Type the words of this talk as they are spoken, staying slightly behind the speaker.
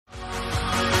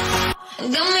Got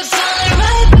me feeling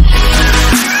right back.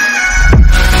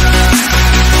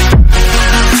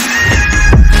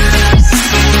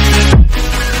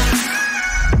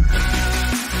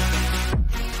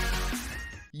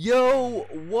 Yo,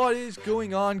 what is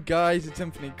going on, guys? It's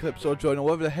Infinite Clips or Jordan, or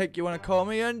whatever the heck you want to call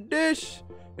me, and this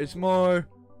is more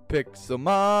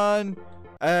Pixelmon.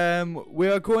 We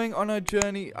are going on a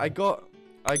journey. I got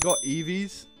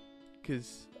Eevees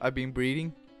because I've been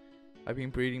breeding.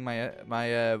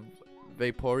 my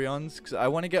Vaporeons because I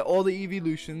want to get all the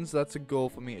evolutions. That's a goal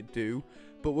for me to do.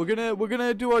 But we're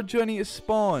gonna do our journey to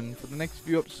spawn for the next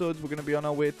few episodes. We're gonna be on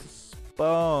our way to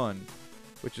spawn,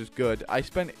 which is good. I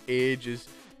spent ages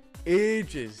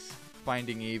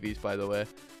finding Eevees, by the way.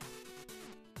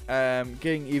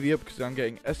 Getting Eevee up because I'm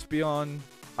getting Espeon.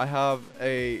 I have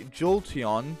a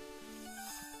Jolteon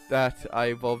that I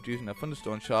evolved using a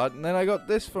Thunderstone shard, and then I got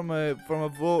this from a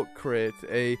vote crate,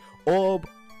 a orb.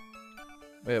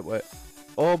 Wait,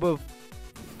 orb of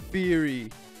Fiery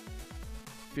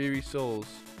souls.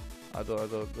 I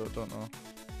don't know.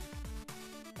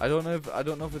 I don't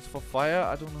know if it's for fire.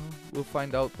 I don't know. We'll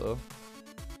find out though.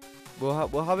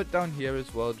 We'll have it down here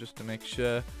as well, just to make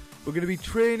sure. We're gonna be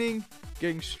training,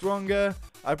 getting stronger.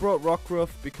 I brought Rockruff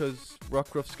because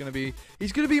Rockruff's gonna be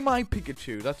my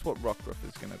Pikachu. That's what Rockruff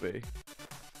is gonna be.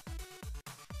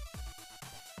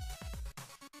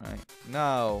 Right,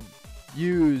 now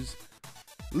use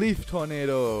Leaf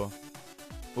Tornado.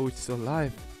 Oh, it's still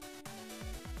alive.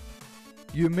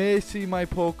 You may see my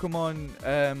Pokemon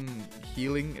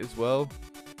healing as well.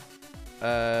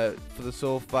 For the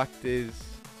sole fact is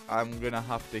I'm gonna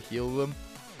have to heal them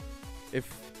if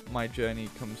my journey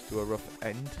comes to a rough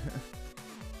end.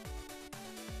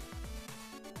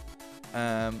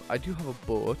 I do have a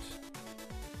boat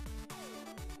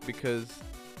because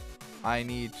I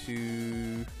need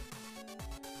to.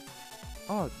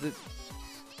 Oh, this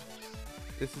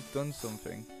has done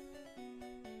something.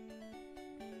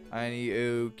 I need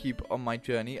to keep on my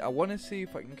journey. I want to see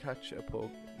if I can catch a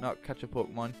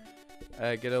Pokemon.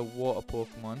 Get a water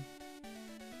Pokemon.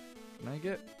 Can I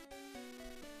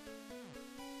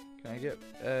get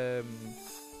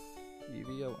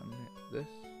Eevee out on this?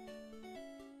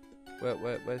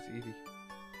 Where's Eevee?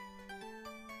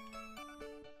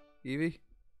 Eevee?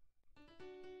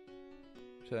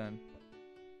 Turn.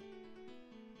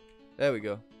 There we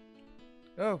go.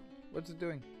 Oh, what's it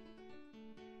doing?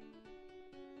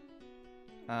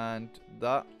 And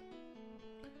that.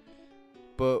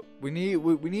 But we need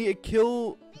to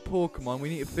kill Pokemon. We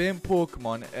need to faint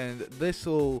Pokemon, and this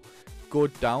will go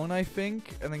down, I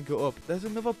think, and then go up. There's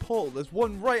another portal. There's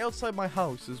one right outside my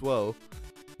house as well.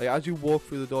 Like, as you walk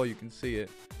through the door, you can see it.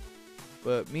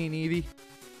 But me and Eevee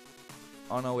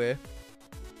on our way.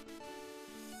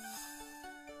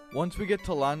 Once we get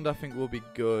to land, I think we'll be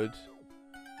good.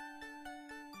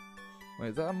 Wait,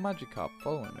 is that a Magikarp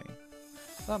following me?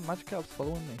 That Magikarp's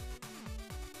following me.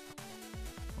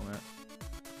 Oh, yeah.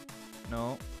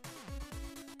 No.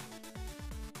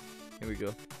 Here we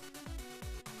go.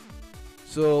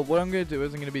 So what I'm going to do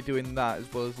is I'm going to be doing that,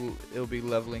 as well as it'll be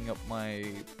leveling up my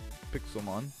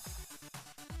Pixelmon.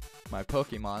 My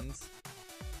Pokemons.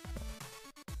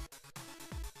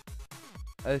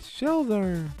 A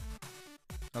shoulder.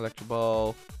 Electro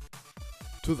Ball.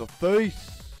 To the face.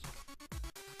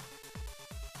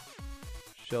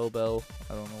 Shell Bell.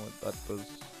 I don't know what that does.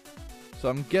 So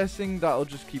I'm guessing that'll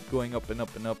just keep going up and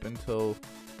up and up until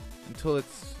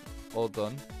it's all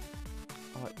done.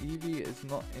 Oh, Eevee is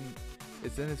not in.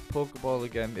 It's in his Pokeball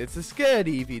again. It's a scared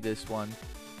Eevee, this one.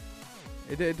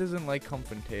 It doesn't like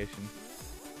confrontation.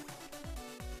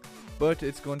 But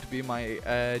it's going to be my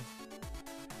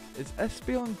is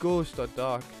Espeon Ghost or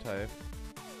Dark type?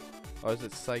 Or is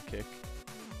it Psychic?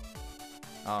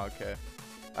 Oh, okay.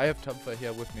 I have Tumfer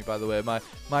here with me, by the way, my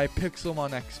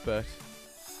Pixelmon expert.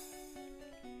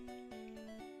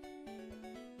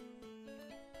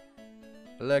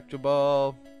 Electro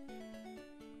Ball.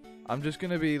 I'm just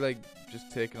gonna be like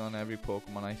just taking on every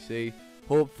Pokemon I see.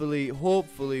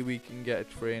 Hopefully we can get a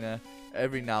trainer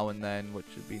every now and then, which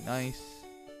would be nice.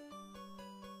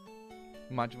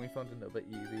 Imagine we found another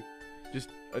Eevee. Just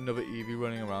another Eevee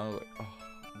running around. Like, oh,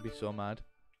 I'd be so mad.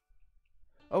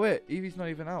 Oh wait, Eevee's not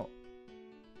even out.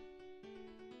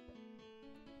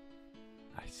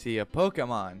 I see a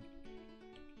Pokemon.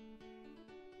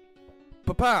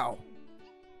 Pow!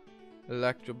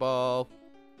 Electro Ball.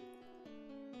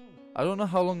 I don't know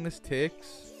how long this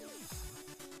takes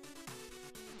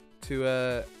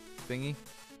to thingy.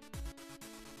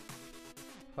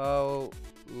 How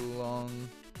long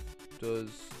does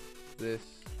this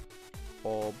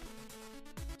orb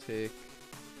take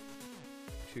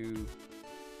to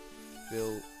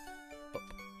fill up?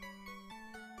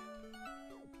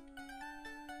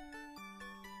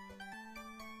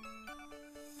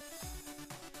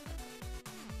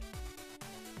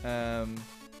 So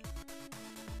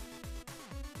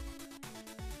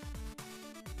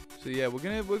yeah,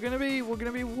 we're gonna be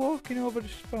walking over to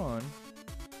spawn.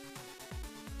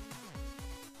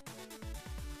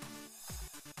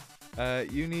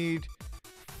 You need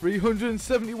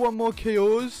 371 more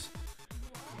KOs.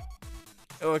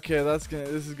 Okay,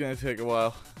 this is gonna take a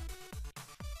while.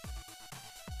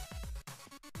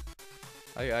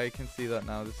 I can see that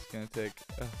now. This is gonna take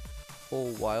a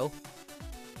whole while.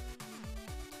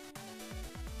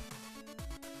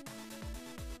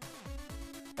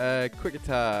 Quick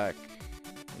attack.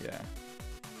 Yeah.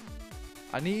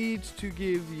 I need to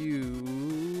give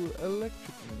you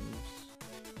electric moves,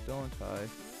 don't I?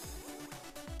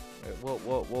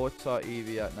 Wait, what's our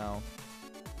EV at now?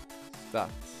 Stats.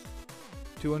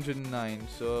 209.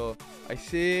 So I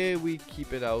say we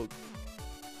keep it out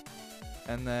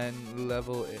and then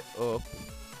level it up.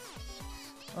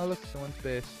 Oh look, someone's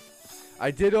base.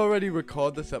 I did already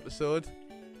record this episode.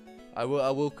 I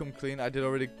will come clean. I did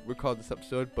already record this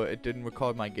episode, but it didn't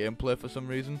record my gameplay for some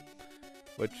reason,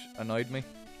 which annoyed me.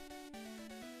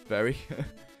 Very.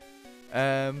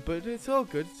 But it's all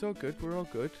good. It's all good. We're all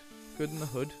good. Good in the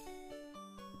hood.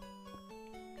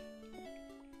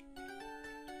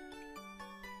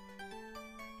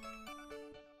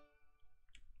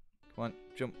 Come on,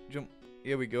 jump, jump.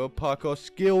 Here we go. Parkour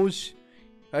skills.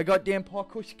 I got damn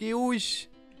parkour skills.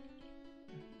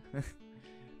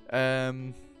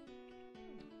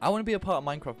 I want to be a part of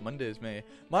Minecraft Mondays, mate.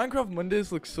 Minecraft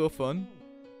Mondays looks so fun.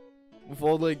 With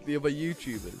all like the other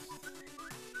YouTubers.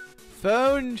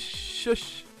 Phone,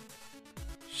 shush.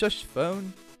 Shush,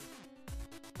 phone.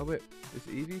 Oh wait, is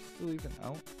Eevee still even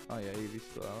out? Oh yeah, Eevee's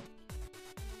still out.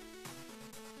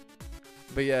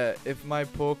 But yeah, if my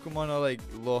Pokemon are like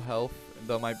low health,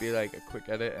 there might be like a quick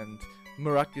edit and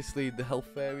miraculously the health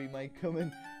fairy might come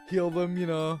and heal them, you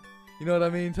know. You know what I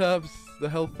mean, Tabs? The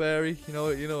health fairy. You know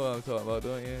what I'm talking about,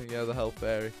 don't you? Yeah, the health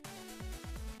fairy.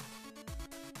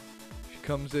 She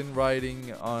comes in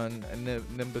riding on a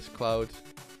Nimbus cloud.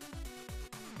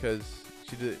 Because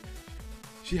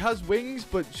she has wings,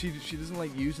 but she doesn't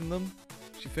like using them.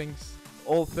 She thinks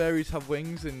all fairies have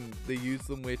wings and they use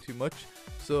them way too much.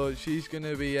 So she's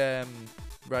gonna be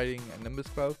riding a Nimbus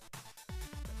cloud.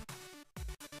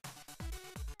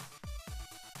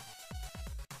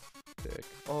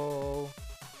 Oh,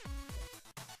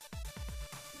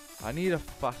 I need a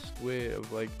fast way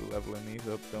of like leveling these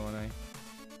up, don't I?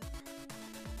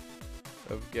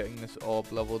 Of getting this orb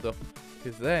leveled up,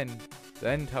 because then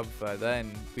Tabitha,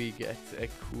 then we get a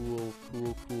cool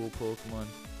Pokemon.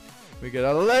 We get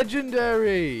a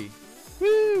legendary.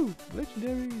 Woo!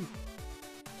 Legendary.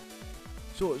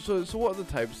 So what are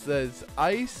the types? There's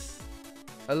ice,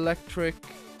 electric,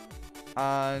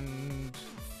 and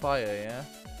fire. Yeah.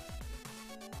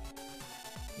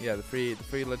 Yeah, the three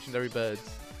legendary birds.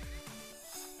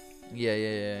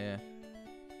 Yeah.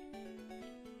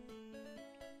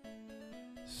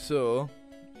 So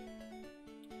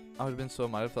I would have been so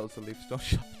mad if that was a leaf stone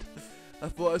shard. I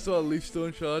thought I saw a leaf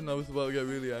stone shard and I was about to get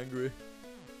really angry.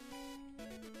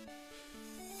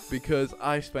 Because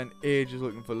I spent ages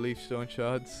looking for leaf stone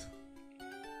shards.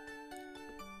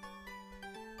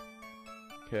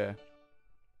 Okay.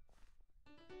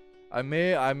 I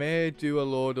may do a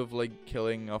load of like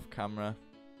killing off camera,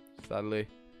 sadly.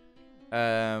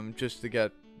 Just to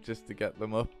get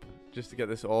them up, just to get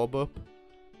this orb up.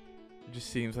 It just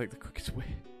seems like the quickest way.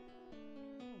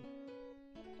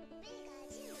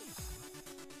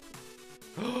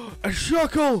 A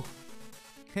Shuckle!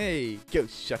 Hey, go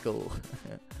Shuckle.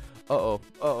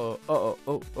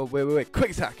 Wait,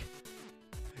 quick attack!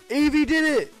 Eevee did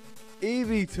it!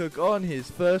 Eevee took on his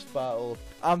first battle.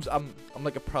 I'm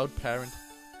like a proud parent.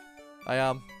 I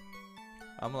am.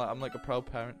 I'm like a proud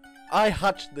parent. I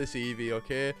hatched this Eevee,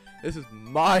 okay? This is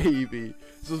my Eevee.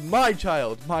 This is my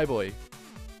child, my boy.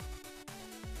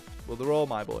 Well, they're all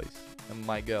my boys and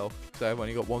my girl, because I've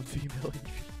only got one female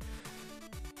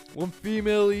Eevee. One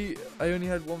female I only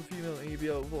had one female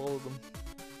Eevee out of all of them.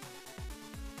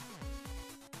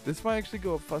 This might actually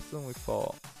go up faster than we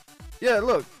thought. Yeah,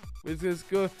 look. It's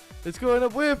going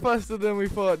up way faster than we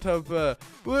thought, Tabitha.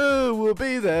 Woo, we'll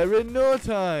be there in no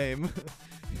time.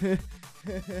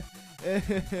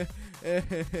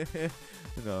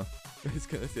 No, it's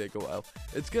gonna take a while.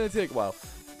 It's gonna take a while.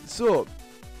 So,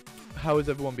 how has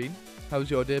everyone been? How's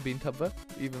your day been, Tabitha?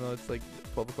 Even though it's like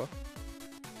 12 o'clock.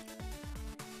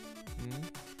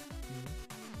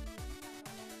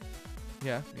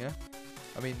 Yeah.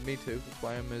 I mean, me too. That's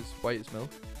why I'm as white as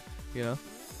milk. You know.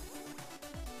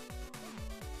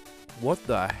 What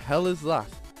the hell is that?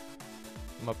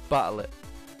 I'm gonna battle it.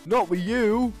 Not with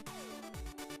you!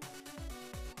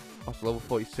 it's level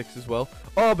 46 as well.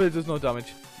 Oh, but it does no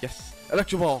damage. Yes.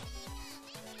 Electro Ball.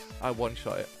 I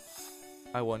one-shot it.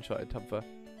 I one-shot it, Tabitha.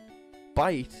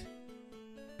 Bite.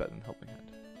 Better than Helping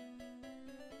Hand.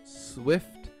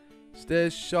 Swift.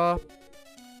 Stays sharp.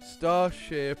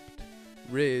 Star-shaped.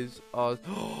 Rays are...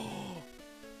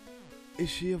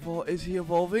 Is he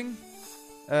evolving?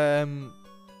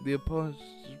 The opposed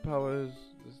powers...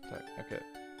 Okay.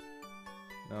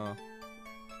 No.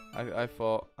 I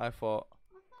thought. I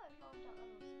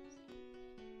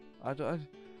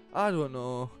don't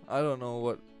know. I don't know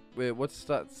what. Wait, what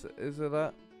stats is it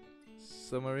at?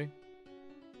 Summary.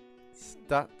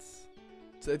 Stats.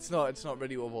 It's not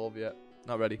ready to evolve yet.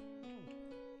 Not ready.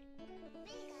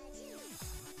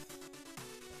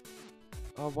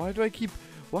 Oh, why do I keep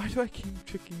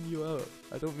tricking you out?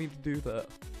 I don't mean to do that.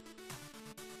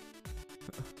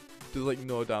 Do like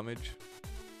no damage.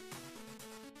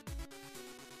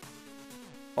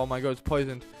 Oh my god, it's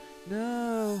poisoned.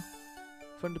 No.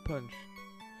 Thunder Punch.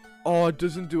 Oh, it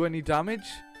doesn't do any damage?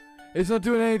 It's not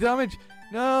doing any damage.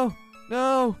 No.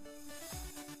 No.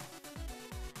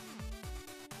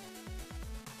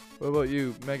 What about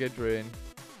you? Mega Drain.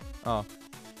 Oh.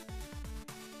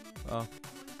 Oh.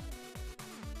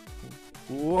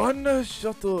 One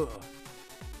shuttle.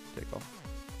 Take off.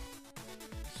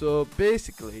 So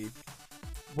basically,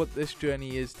 what this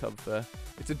journey is, Tabitha,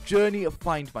 it's a journey to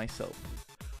find myself.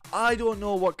 I don't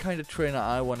know what kind of trainer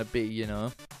I want to be, you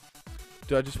know.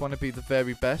 Do I just want to be the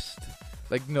very best,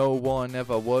 like no one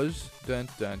ever was? Dun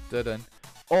dun dun dun.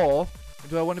 Or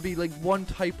do I want to be like one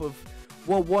type?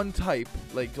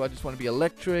 Like, do I just want to be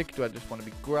electric? Do I just want to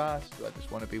be grass? Do I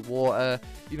just want to be water?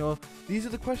 You know, these are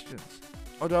the questions.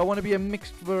 Or do I want to be a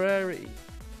mixed variety?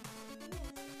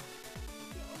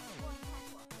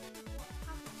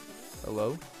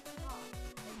 Hello?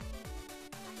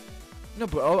 No,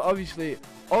 but obviously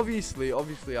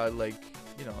I like,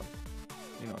 you know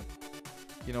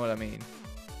what I mean.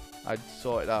 I'd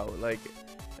sort it out. Like,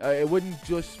 it wouldn't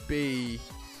just be,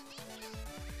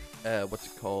 what's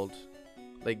it called?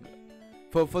 Like,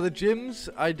 for the gyms,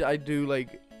 I'd do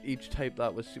like each type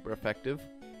that was super effective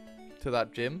to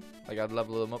that gym. Like, I'd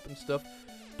level them up and stuff.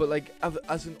 But like,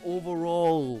 as an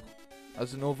overall,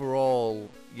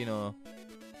 you know.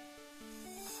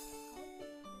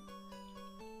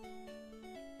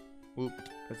 Whoop,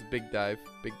 that's a big dive.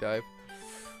 Big dive.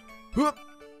 Whoop!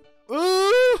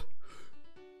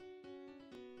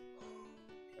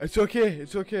 It's okay,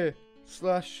 it's okay.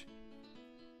 Slash.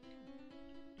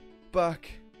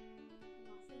 Back.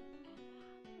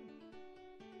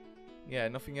 Yeah,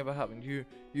 nothing ever happened.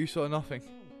 You saw nothing.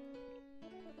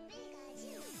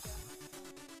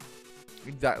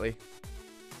 Exactly.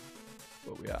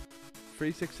 What we at?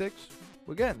 366?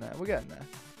 We're getting there, we're getting there.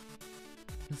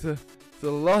 It's a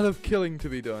lot of killing to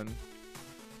be done.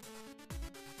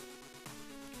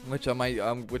 Which I'm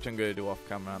gonna do off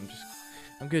camera.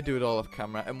 I'm gonna do it all off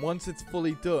camera. And once it's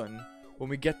fully done, when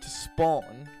we get to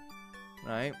spawn,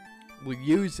 right, we'll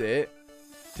use it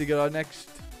to get our next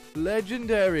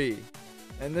legendary.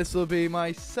 And this will be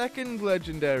my second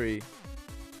legendary.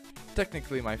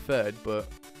 Technically my third, but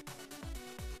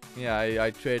yeah, I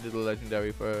traded a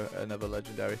legendary for another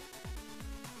legendary.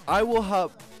 I will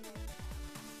have...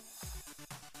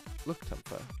 Look,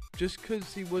 Temper, just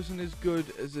because he wasn't as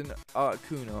good as an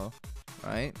Articuno,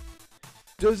 right,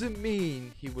 doesn't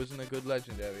mean he wasn't a good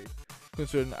legendary.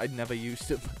 Considering I'd never used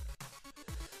him.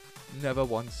 Never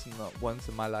once, not once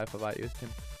in my life have I used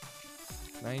him.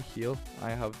 Can I heal?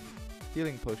 I have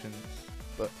healing potions,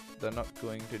 but they're not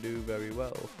going to do very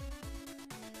well.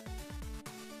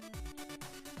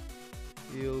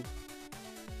 Heal.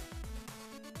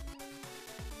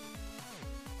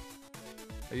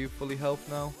 Are you fully health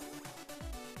now?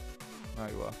 Now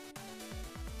you are.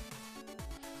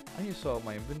 I need to sort out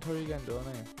my inventory again, don't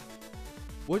I?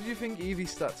 What do you think Eevee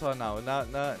stats are now?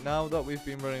 Now that we've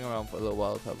been running around for a little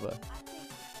while, Tabitha.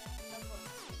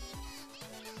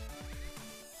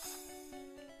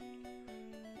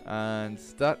 And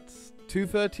stats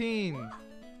 213.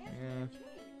 Yeah.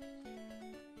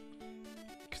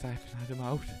 Because I haven't had him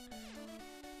out.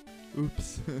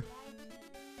 Oops.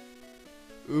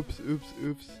 Oops.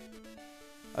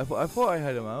 I thought I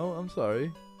had him out. I'm sorry.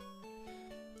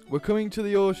 We're coming to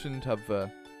the ocean,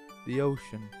 Tabitha. The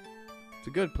ocean. It's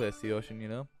a good place, the ocean, you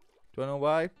know. Do I know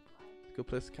why? It's a good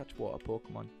place to catch water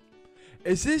Pokemon.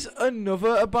 Is this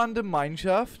another abandoned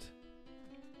mineshaft?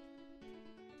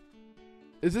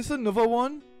 Is this another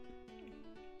one?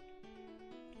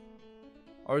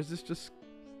 Or is this just...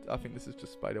 I think this is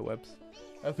just spider webs.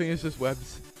 I think it's just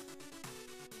webs.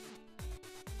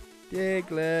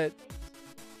 Diglett.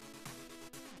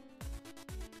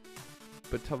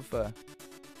 but Tabitha.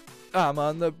 I'm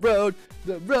on the road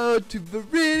to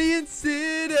Viridian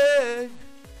City.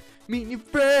 Meet new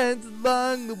friends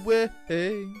along the way.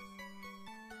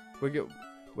 We're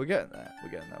getting there.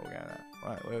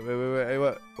 Right,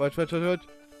 wait. Watch.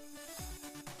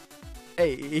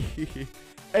 Hey.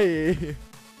 Hey.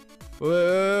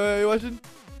 Wait, you watching?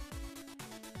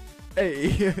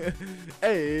 Hey.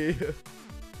 Hey.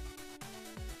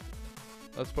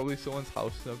 That's probably someone's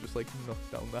house, and I've just like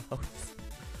knocked down the house.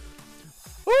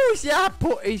 Who's that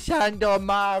put his hand on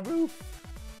my roof?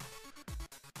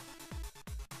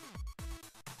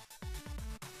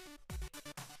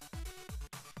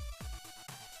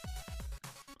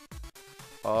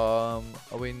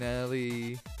 Are we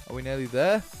nearly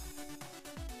there?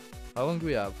 How long do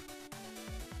we have?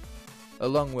 A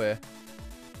long way.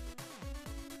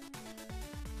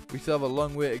 We still have a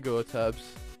long way to go,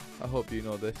 Tabs. I hope you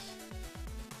know this.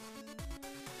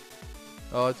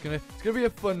 Oh, it's gonna be a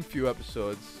fun few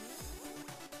episodes.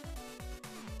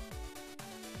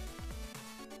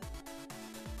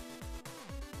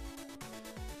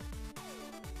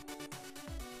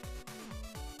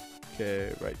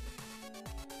 Okay, right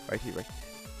here.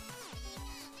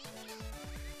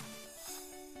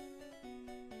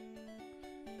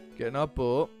 Getting our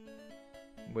boat.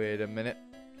 Wait a minute.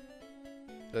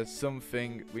 There's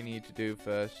something we need to do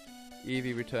first.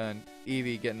 Evie, return.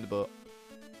 Evie, get in the boat.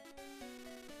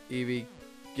 Evie,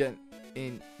 get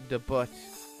in the butt.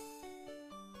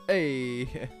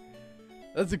 Hey!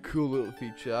 That's a cool little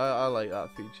feature. I like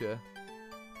that feature.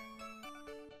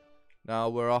 Now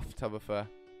we're off, Tabitha.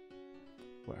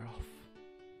 We're off.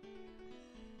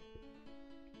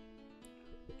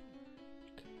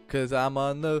 Cause I'm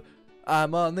on the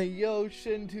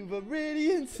ocean to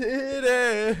Viridian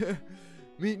City.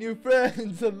 Meet new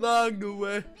friends along the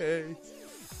way.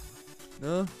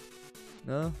 No?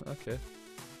 Okay.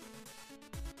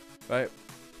 Right.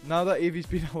 Now that Evie's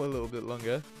been out a little bit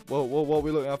longer, what are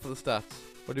we looking at for the stats?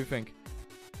 What do you think?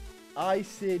 I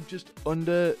say just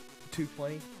under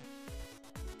 220.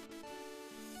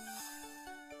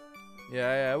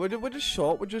 Yeah, we're just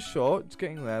short. It's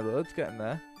getting there though. It's getting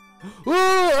there.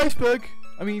 Oh, iceberg!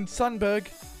 I mean sandberg.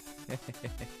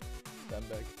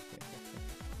 Sandberg.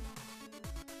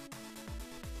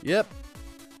 Yep.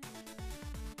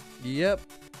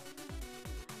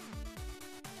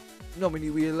 No,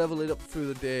 we level it up through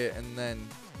the day and then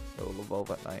it will evolve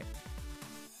at night.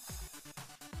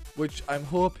 Which I'm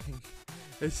hoping,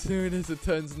 as soon as it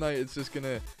turns night, it's just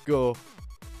gonna go.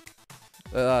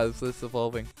 It's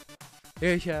evolving.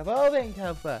 Here's your evolving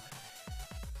cover.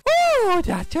 Oh,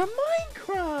 that's a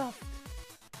Minecraft.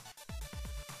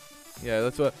 Yeah,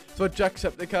 that's what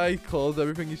Jacksepticeye calls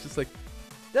everything. He's just like,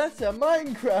 that's a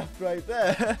Minecraft right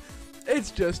there.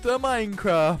 It's just a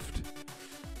Minecraft.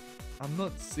 I'm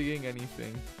not seeing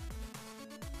anything.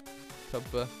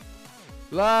 Tabitha.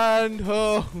 Land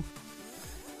ho!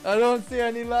 I don't see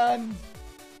any land.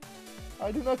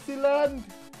 I do not see land.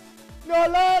 No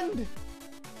land.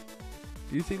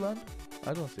 Do you see land?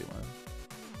 I don't see land.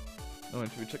 No,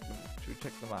 should we check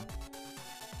the map?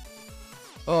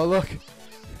 Oh look,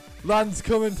 land's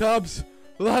coming, Tabs.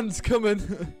 Land's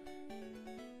coming.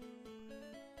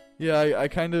 Yeah, I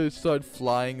kind of started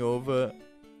flying over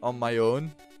on my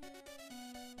own.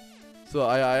 So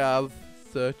I have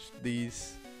searched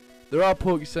these. There are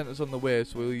Poke Centers on the way,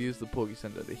 so we'll use the Poke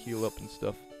Center to heal up and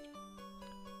stuff.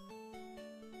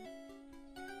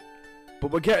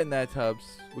 But we're getting there,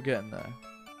 Tabs. We're getting there.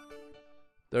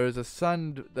 There is a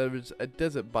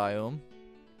desert biome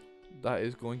that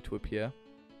is going to appear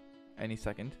any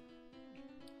second.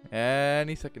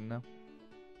 Any second now.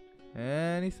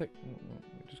 Any second.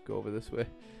 Just go over this way.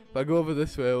 If I go over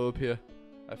this way, it will appear.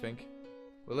 I think.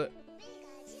 Will it?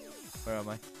 Where am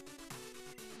I?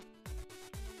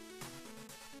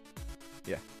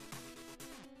 Yeah.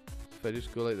 If I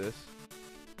just go like this,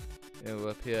 it will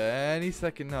appear any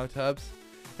second now, Tabs.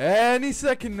 Any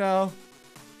second now.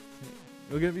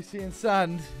 We're gonna be seeing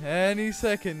sand any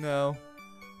second now.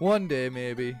 One day,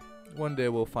 maybe. One day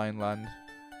we'll find land.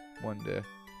 One day.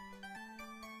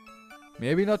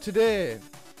 Maybe not today.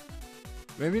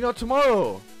 Maybe not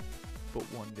tomorrow. But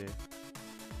one day.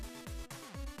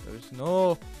 There's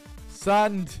no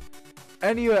sand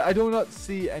anywhere. I do not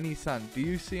see any sand. Do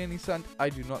you see any sand? I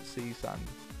do not see sand.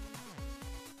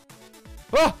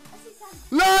 Ah!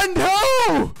 Land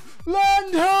ho!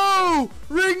 Land ho!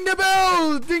 Ring the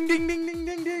bell! Ding ding ding ding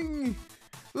ding ding!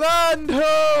 Land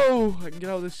ho! I can get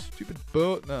out of this stupid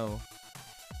boat now.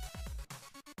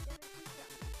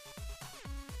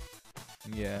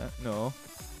 Yeah, no.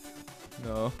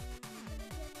 No.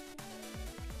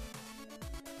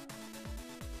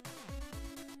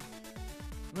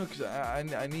 No, because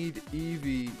I need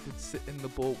Eevee to sit in the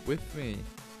boat with me.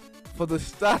 For the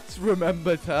stats,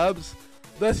 remember, Tabs.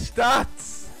 The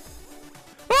stats!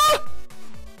 Ah!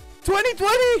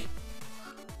 2020!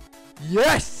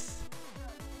 Yes!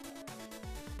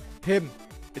 Him.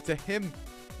 It's a him.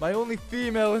 My only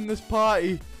female in this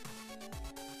party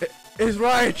is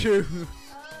Raichu.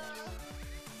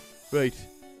 Right.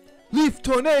 Leaf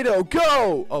Tornado,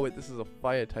 go! Oh wait, this is a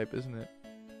fire type, isn't it?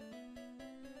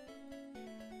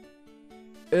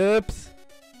 Oops.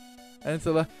 And it's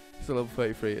a level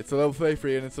 33. It's a level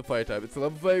 33 and it's a fire type. It's a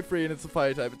level 33 and it's a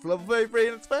fire type. It's a level 33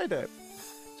 and it's a fire type.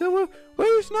 So well,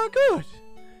 it's not good.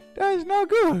 That is not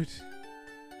good.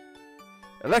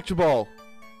 Electro Ball.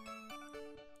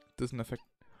 Doesn't affect.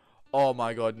 Oh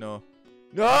my god, no.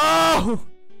 No!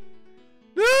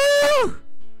 No!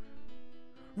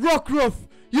 Rockruff,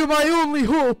 you're my only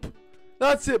hope.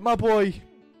 That's it, my boy.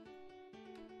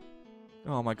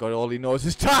 Oh my god, all he knows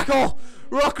is tackle.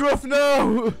 Rockruff,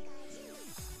 no!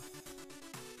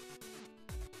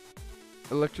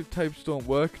 Electric types don't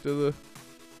work, do they?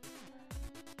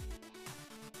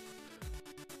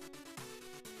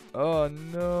 Oh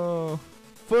no.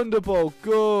 Thunderbolt,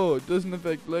 go! Doesn't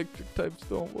affect electric types,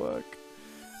 don't work.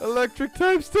 Electric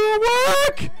types don't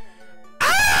work!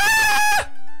 Ah!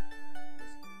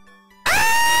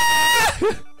 Ah!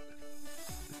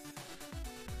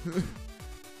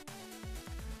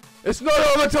 It's not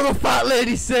over till the fat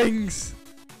lady sings!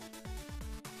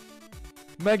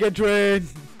 Mega Drain!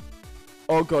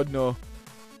 Oh god, no.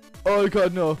 Oh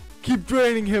god, no. Keep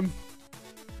draining him.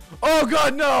 Oh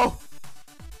god, no!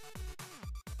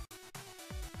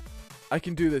 I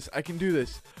can do this. I can do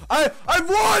this. I've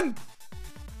won!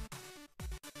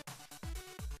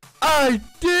 I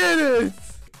did it!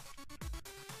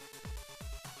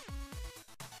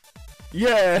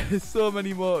 Yeah, so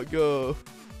many more to go.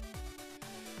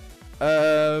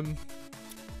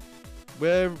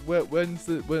 Where's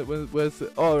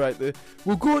the? All right,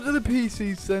 we'll go to the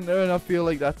PC Center, and I feel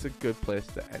like that's a good place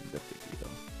to end the video.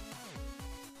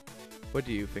 What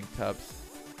do you think, Tabs?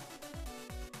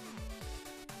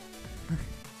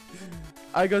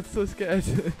 I got so scared.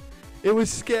 It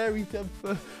was scary,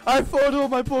 Temper. I thought all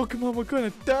my Pokemon were gonna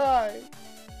die.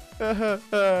 But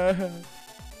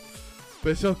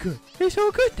it's all good. It's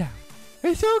all good now.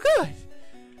 It's all good.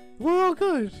 We're all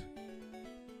good.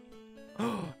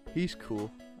 Oh, he's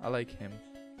cool. I like him.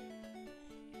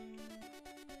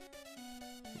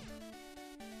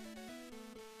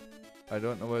 I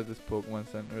don't know where this Pokemon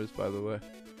Center is, by the way.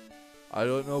 I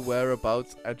don't know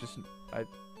whereabouts.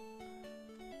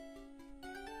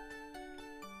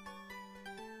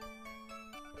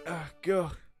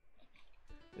 Go.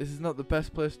 This is not the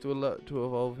best place to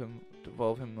evolve him.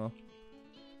 Though.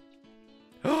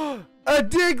 A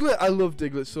Diglett! I love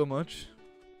Diglett so much.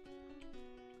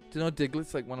 Do you know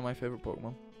Diglett's like one of my favorite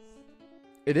Pokemon?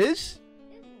 It is?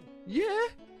 Yeah.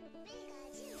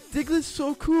 Diglett's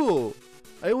so cool.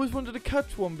 I always wanted to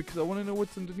catch one because I want to know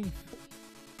what's underneath.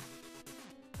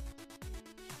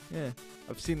 Yeah,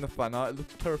 I've seen the fan art. It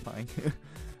looks terrifying.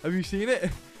 Have you seen it?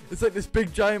 It's like this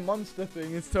big giant monster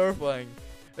thing. It's terrifying.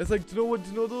 It's like, do you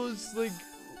know those like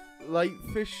light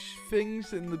fish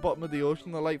things in the bottom of the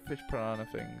ocean? The light fish piranha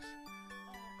things.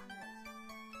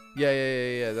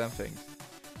 Yeah, them things.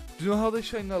 Do you know how they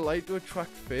shine their light to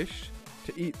attract fish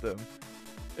to eat them?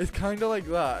 It's kind of like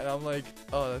that, and I'm like,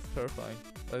 oh, that's terrifying.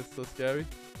 That's so scary.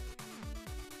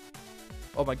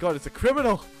 Oh my god, it's a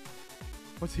criminal!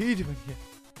 What's he doing here?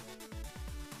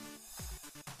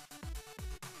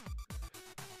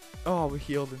 Oh, we're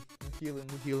healing.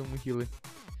 We're healing.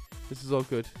 This is all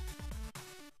good.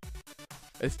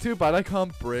 It's too bad I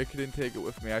can't break it and take it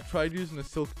with me. I tried using a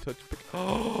Silk Touch pick.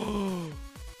 Oh!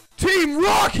 Team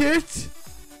Rocket!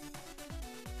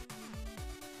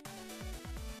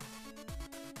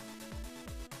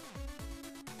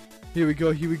 Here we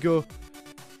go.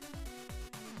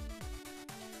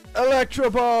 Electro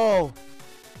Ball!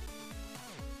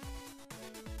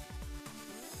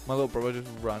 My little brother just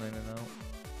ran in and out.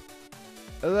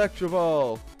 Electro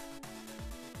Ball!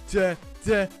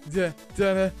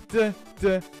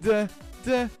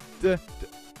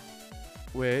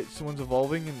 Wait, someone's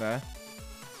evolving in there.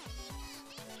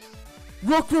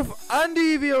 Rockruff and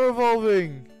Eevee are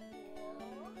evolving!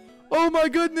 Oh my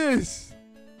goodness!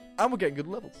 And we're getting good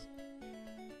levels.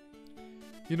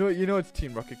 You know it's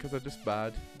Team Rocket because they're just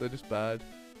bad. They're just bad.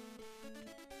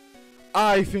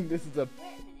 I think this is a...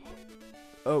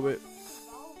 Oh wait.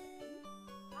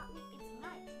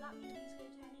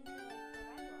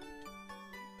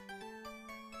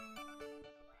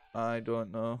 I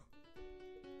don't know.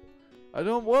 I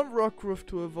don't want Rockruff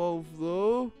to evolve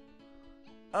though.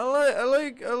 I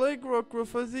like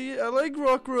Rockruff. I like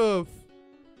Rockruff.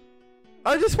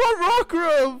 I just want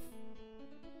Rockruff.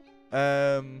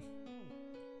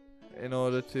 In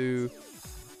order to,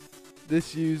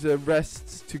 this user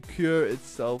rests to cure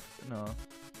itself. No.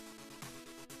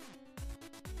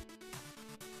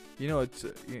 You know it's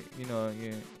you know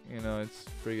it's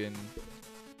friggin'.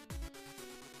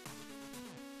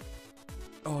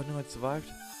 Oh no, it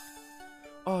survived.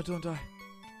 Oh, don't die.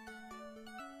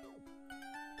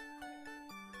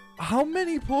 How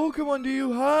many Pokemon do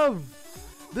you have?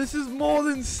 This is more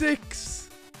than 6.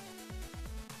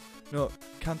 No,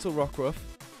 cancel Rockruff.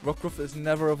 Rockruff is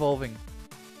never evolving.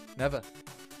 Never.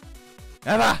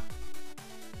 Never!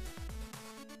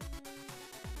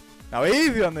 Now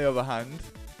Eevee, on the other hand.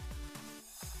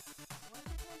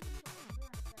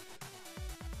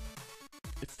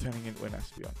 It's turning into an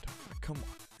Espeon. Come on.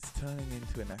 It's turning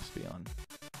into an Espeon.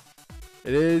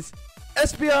 It is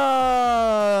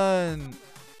Espeon!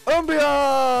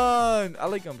 Umbreon! I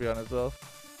like Umbreon as well.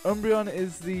 Umbreon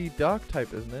is the dark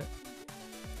type, isn't it?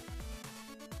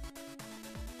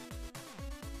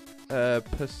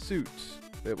 Pursuit.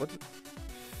 Wait, what's it?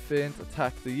 Feint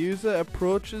attack. The user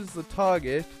approaches the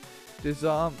target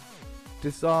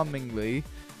disarmingly,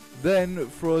 then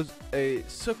throws a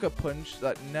sucker punch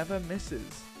that never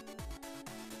misses.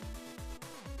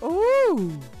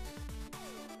 Oh!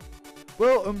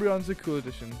 Well, Umbreon's a cool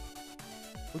addition.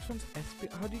 Which one's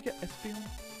Espeon? How do you get Espeon?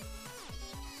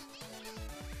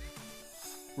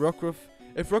 Rockruff.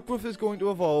 If Rockruff is going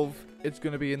to evolve, it's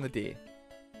going to be in the day.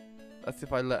 That's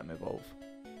if I let him evolve.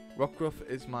 Rockruff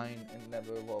is mine and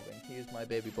never evolving. He is my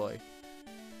baby boy.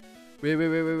 Wait.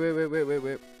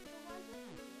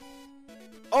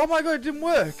 Oh my god, it didn't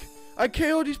work! I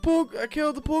KO'd the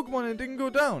Pokemon and it didn't go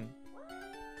down.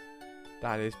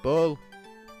 That is bull.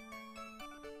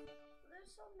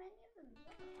 There's so many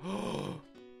of them.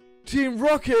 Team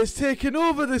Rocket has taken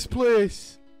over this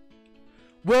place.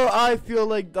 Well, I feel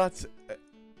like that's.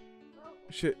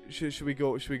 Should we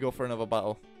go? Should we go for another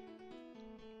battle?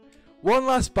 One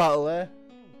last battle, eh?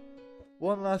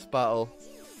 One last battle.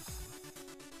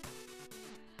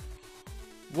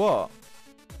 What?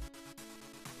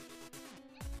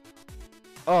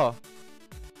 Oh.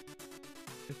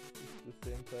 It's the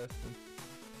same person.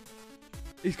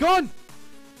 He's gone!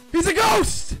 He's a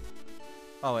ghost!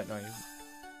 Oh wait, no, he isn't.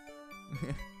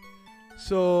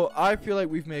 So, I feel like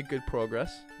we've made good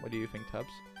progress. What do you think, Tabs?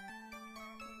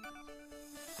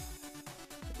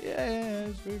 Yeah,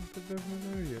 it's very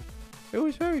good. It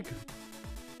was very good.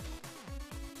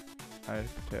 I had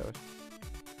potatoes.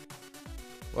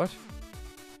 What?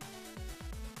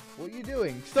 What are you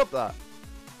doing? Stop that.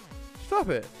 Stop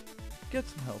it. Get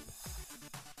some help.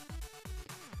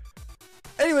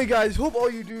 Anyway, guys, hope all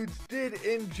you dudes did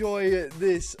enjoy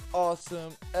this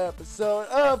awesome episode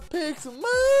of Pixelmon.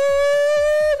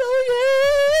 Oh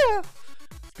yeah!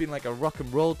 It's been like a rock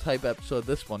and roll type episode,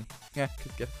 this one. Yeah,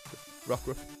 get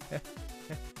Rockruff.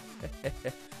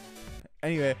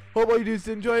 Anyway, hope all you dudes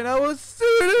did enjoy, and I will see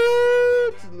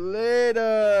you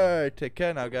later. Take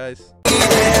care now, guys.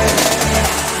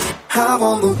 I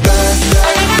want the best.